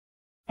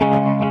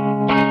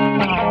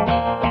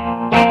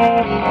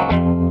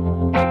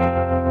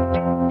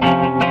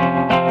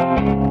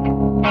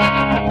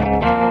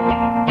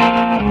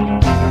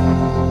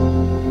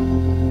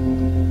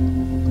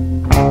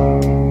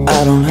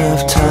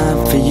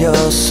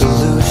your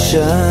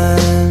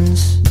solutions,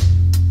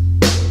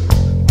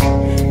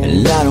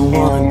 and I don't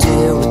wanna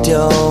deal with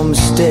your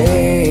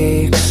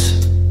mistakes.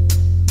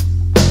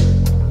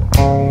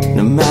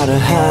 No matter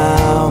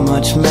how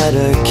much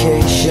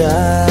medication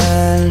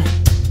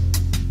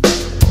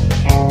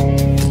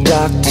the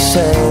doctor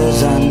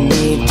says I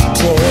need to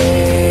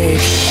take,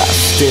 I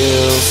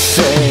still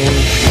say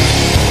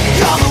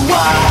you're the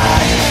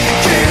one,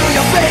 kill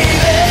your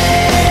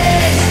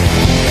babies.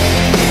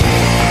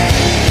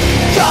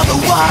 You're the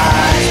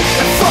one,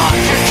 and fuck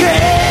your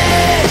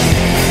kids.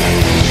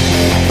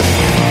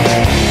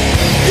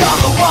 You're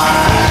the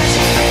ones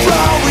that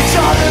throw each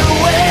other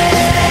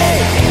away.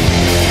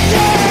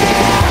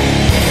 Yeah,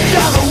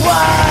 you're the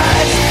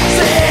ones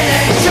sitting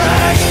in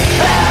church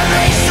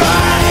every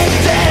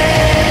Sunday.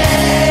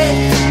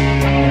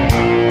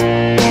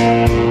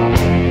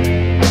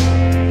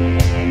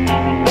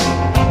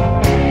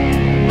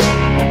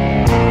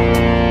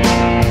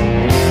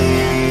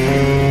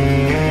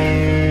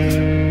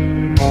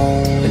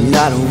 And I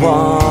don't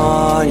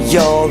want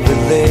your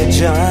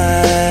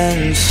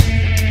religions,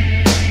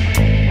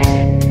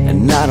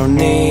 and I don't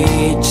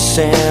need your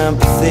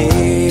sympathies,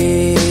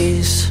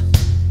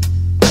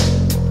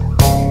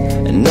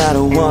 and I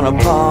don't want a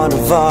part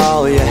of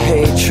all your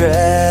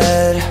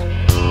hatred.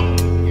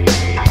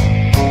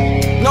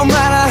 No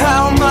matter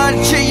how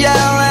much you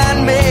yell at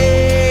me,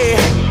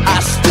 I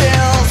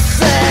still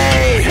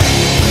say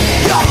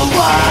you're the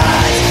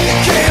ones that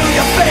kill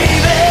your babies.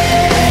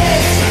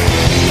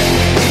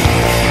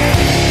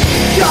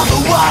 You're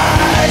the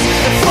ones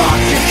that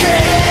fuck your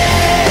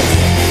kids.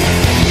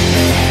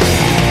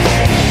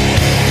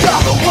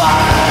 You're the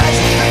ones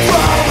that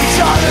throw each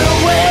other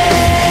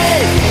away.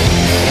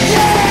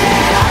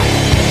 Yeah,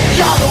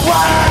 you're the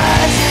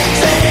ones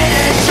sitting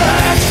in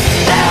church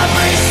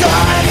every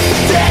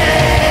Sunday.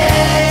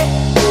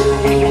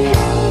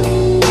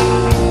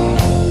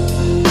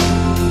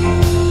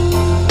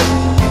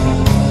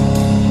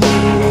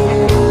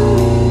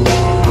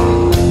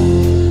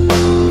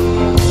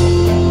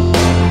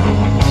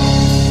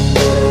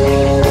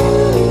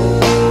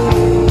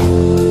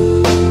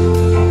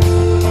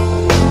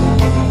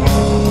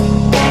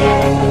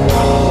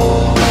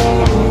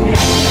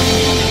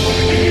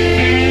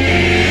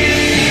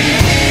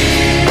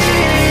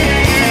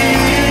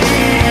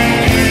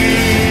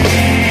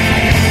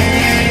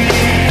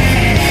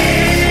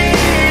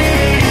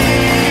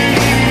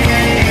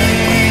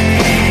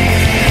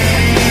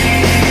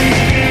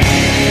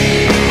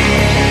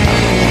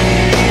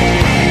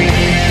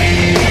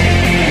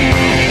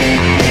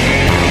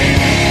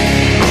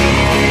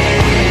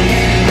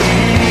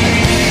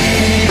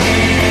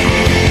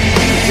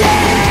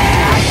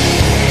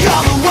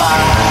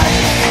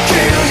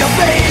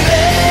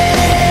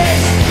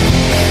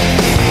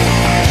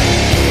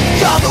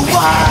 You're the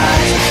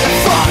ones that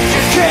fuck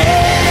your kids.